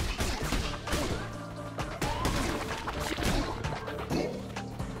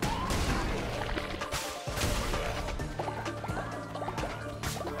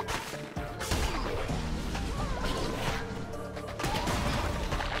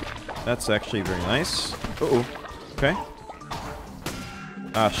 That's actually very nice. Uh-oh. Okay.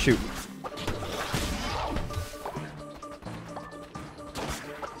 Ah, shoot.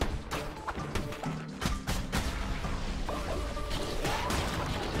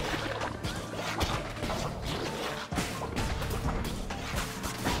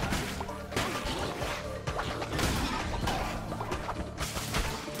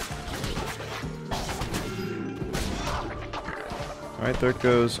 Alright, there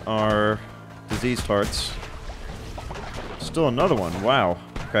goes our diseased hearts. Still another one. Wow.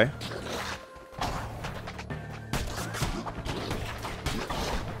 Okay.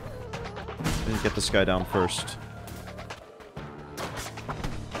 Let me get this guy down first.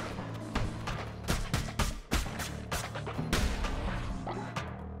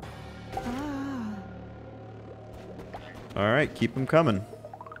 Alright, keep him coming.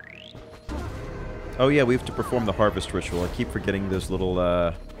 Oh yeah, we have to perform the harvest ritual. I keep forgetting those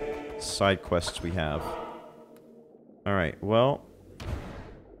little side quests we have. Alright, well...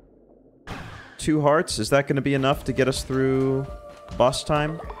 2 hearts, is that going to be enough to get us through boss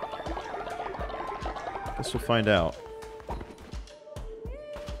time? Guess we'll find out.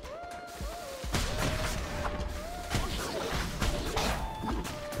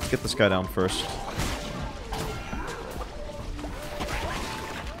 Let's get this guy down first.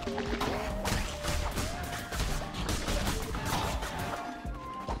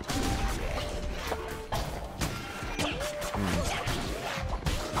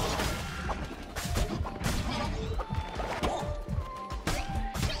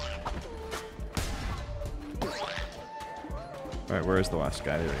 Alright, where is the last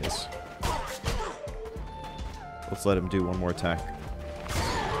guy? There he is. Let's let him do one more attack.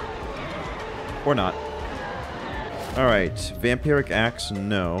 Or not. Alright, Vampiric Axe,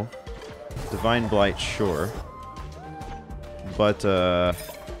 no. Divine Blight, sure. But,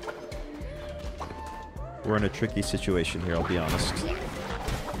 we're in a tricky situation here, I'll be honest.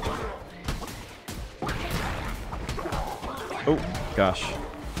 Oh, gosh.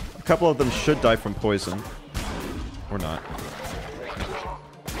 A couple of them should die from poison. Or not.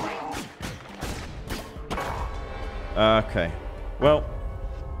 Okay. Well,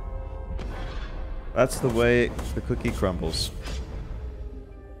 that's the way the cookie crumbles.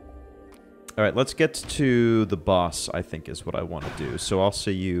 Alright, let's get to the boss, I think is what I want to do. So I'll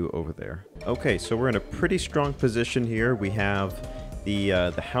see you over there. Okay, so we're in a pretty strong position here. We have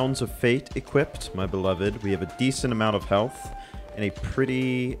the Hounds of Fate equipped, my beloved. We have a decent amount of health and a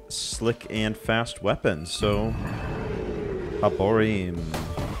pretty slick and fast weapon. So, Haborym.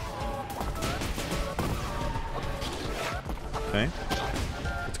 Okay.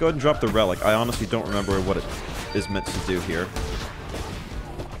 Let's go ahead and drop the relic. I honestly don't remember what it is meant to do here.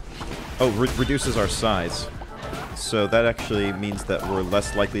 Oh, reduces our size. So that actually means that we're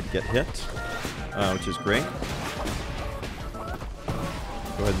less likely to get hit, which is great.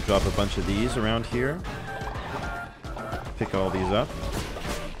 Go ahead and drop a bunch of these around here. Pick all these up.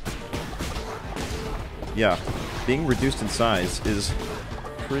 Yeah, being reduced in size is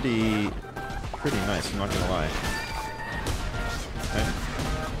pretty nice, I'm not gonna lie. Okay.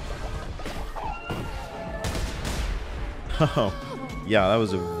 Oh, yeah, that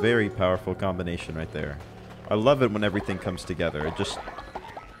was a very powerful combination right there. I love it when everything comes together. It just,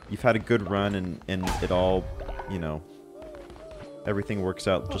 you've had a good run and it all, you know, everything works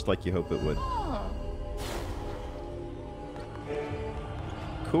out just like you hope it would.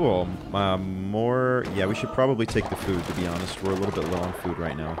 Cool. More... Yeah, we should probably take the food, to be honest. We're a little bit low on food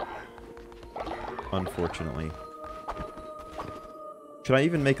right now. Unfortunately. Should I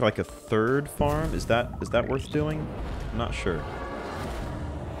even make, like, a third farm? Is that worth doing? I'm not sure.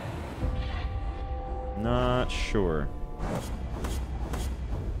 Not sure.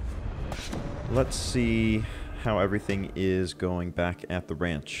 Let's see how everything is going back at the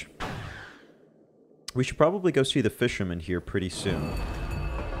ranch. We should probably go see the fisherman here pretty soon.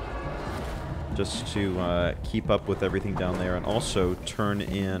 Just to keep up with everything down there, and also turn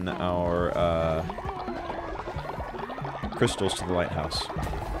in our crystals to the lighthouse.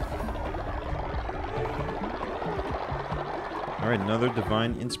 Alright, another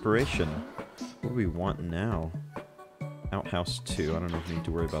divine inspiration. What do we want now? Outhouse 2. I don't know if we need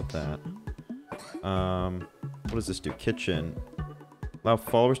to worry about that. What does this do? Kitchen. Allow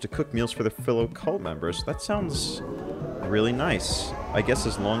followers to cook meals for their fellow cult members. That sounds really nice. I guess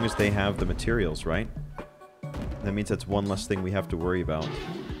as long as they have the materials, right? That means that's one less thing we have to worry about,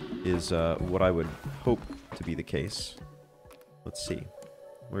 is what I would hope to be the case. Let's see.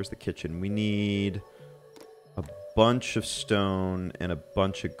 Where's the kitchen? We need a bunch of stone and a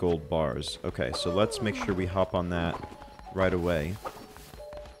bunch of gold bars. Okay, so let's make sure we hop on that right away.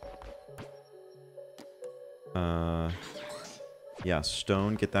 Yeah,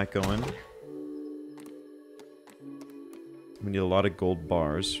 stone, get that going. We need a lot of gold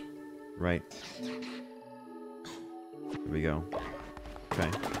bars. Right. There we go.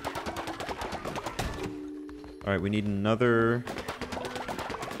 Okay. Alright, we need another...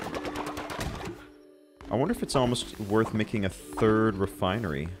 I wonder if it's almost worth making a third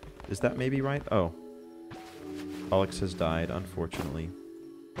refinery. Is that maybe right? Oh. Alex has died, unfortunately.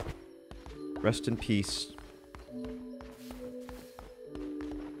 Rest in peace.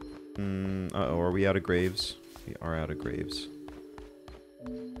 Uh-oh, are we out of graves? We are out of graves.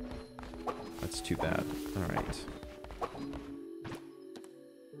 That's too bad. Alright.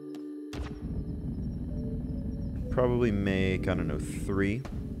 Probably make, I don't know, 3.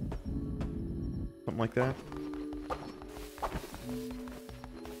 Something like that.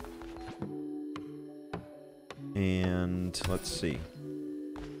 And let's see.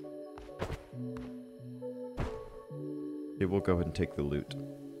 Yeah, we'll go ahead and take the loot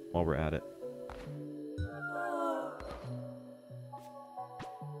while we're at it.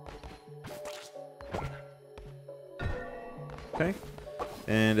 Okay.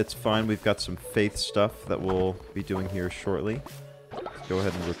 And it's fine, we've got some faith stuff that we'll be doing here shortly. Let's go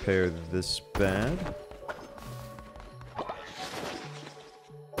ahead and repair this bed.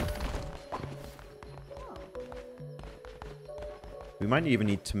 We might even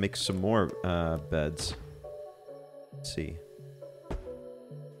need to make some more beds. Let's see.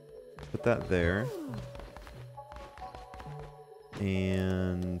 Put that there.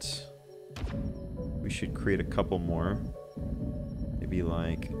 And we should create a couple more. Maybe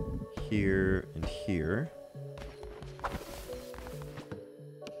like here and here.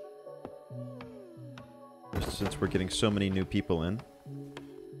 Just since we're getting so many new people in.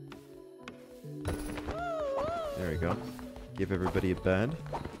 There we go. Give everybody a bed.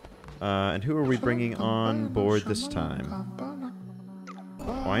 And who are we bringing on board this time?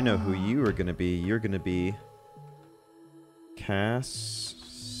 Oh, I know who you are going to be. You're going to be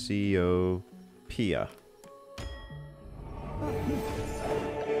Cassiopeia.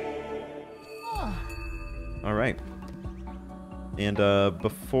 Alright. And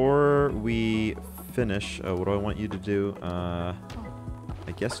before we finish, what do I want you to do? I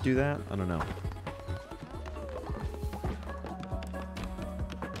guess do that? I don't know.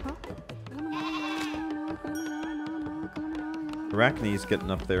 Arachne's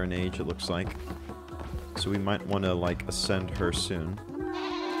getting up there in age, it looks like. So we might want to, like, ascend her soon.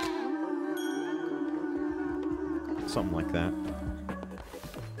 Something like that.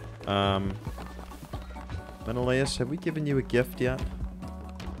 Menelaus, have we given you a gift yet?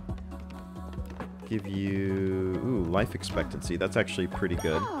 Give you... Ooh, life expectancy. That's actually pretty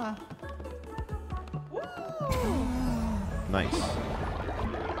good. Nice.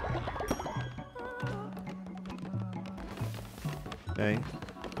 Okay.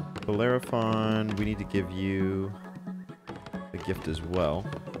 Bellerophon, we need to give you a gift as well.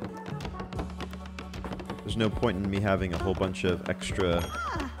 There's no point in me having a whole bunch of extra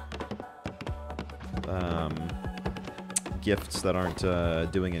gifts that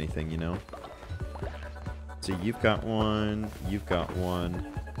aren't doing anything, you know? So you've got one, you've got one.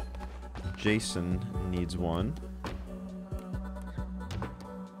 Jason needs one.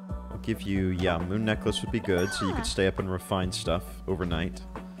 I'll give you, yeah, Moon Necklace would be good, so you could stay up and refine stuff overnight.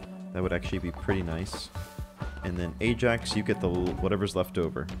 That would actually be pretty nice. And then Ajax, you get the whatever's left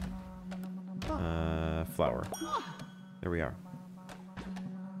over. Flower. There we are.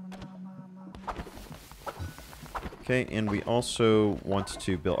 Okay, and we also want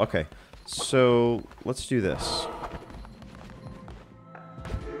to build... Okay, so let's do this.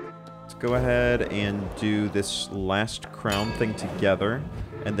 Let's go ahead and do this last crown thing together.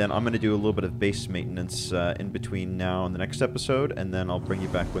 And then I'm going to do a little bit of base maintenance in between now and the next episode. And then I'll bring you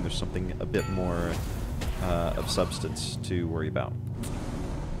back when there's something a bit more of substance to worry about.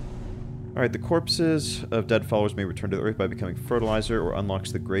 Alright, the corpses of dead followers may return to the earth by becoming fertilizer, or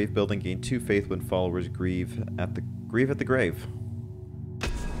unlocks the grave building. Gain 2 faith when followers grieve at the grave.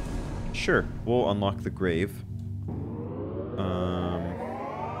 Sure, we'll unlock the grave.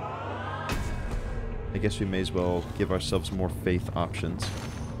 I guess we may as well give ourselves more faith options.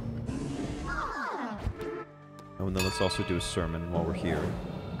 Oh, and then let's also do a sermon while we're here.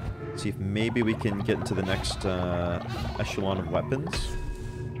 See if maybe we can get into the next echelon of weapons.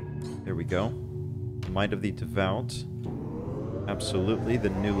 There we go. Might of the Devout. Absolutely, the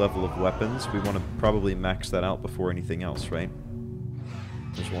new level of weapons. We want to probably max that out before anything else, right?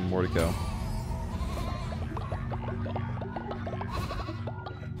 There's one more to go.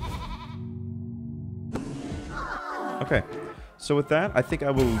 Okay, so with that, I think I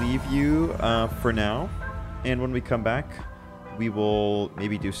will leave you for now. And when we come back, we will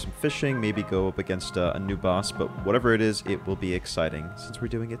maybe do some fishing, maybe go up against a new boss, but whatever it is, it will be exciting since we're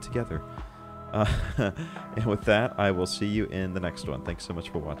doing it together. And with that, I will see you in the next one. Thanks so much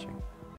for watching.